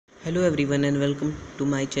Hello everyone and welcome to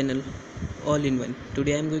my channel all in one.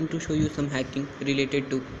 Today I am going to show you some hacking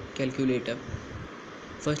related to calculator.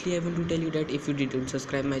 Firstly I want to tell you that if you didn't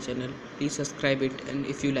subscribe my channel, please subscribe it, and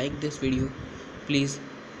if you like this video, please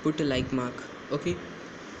put a like mark. Okay,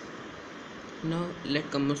 now let's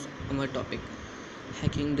come on our topic,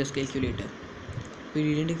 hacking this calculator. We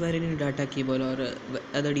didn't require any data cable or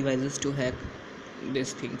other devices to hack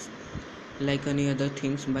these things like any other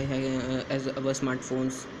things by as our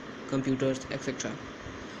smartphones, computers, etc.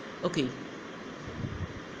 Okay,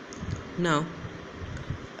 now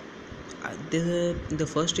the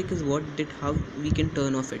first trick is how we can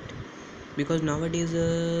turn off it, because nowadays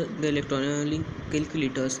the electronic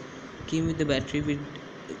calculators came with the battery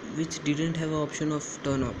which didn't have an option of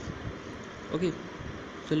turn off. Okay,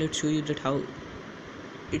 so let's show you that how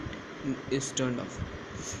it is turned off.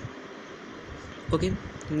 Okay,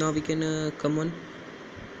 now we can come on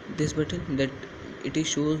this button that it is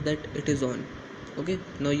shows that it is on. Okay,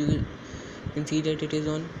 now you can see that it is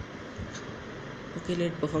on. Okay,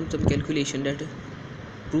 let's perform some calculation that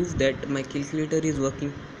prove that my calculator is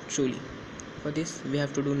working truly. For this we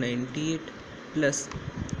have to do 98 plus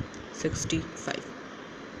 65,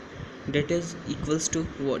 that is equals to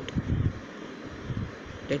what?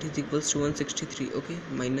 That is equals to 163. Okay,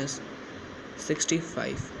 minus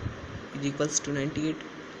 65 is equals to 98,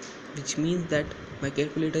 which means that my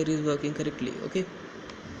calculator is working correctly. Okay,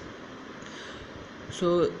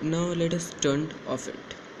 so now let us turn off it.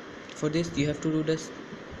 For this you have to do this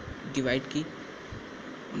divide key,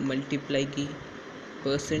 multiply key,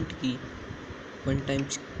 percent key, one time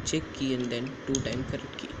check key, and then two time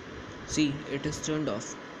correct key. See, it is turned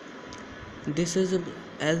off. This is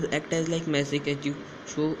as act as like magic as you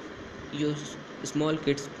show your small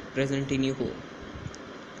kids present in your home.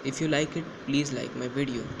 If you like it, please like my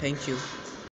video. Thank you.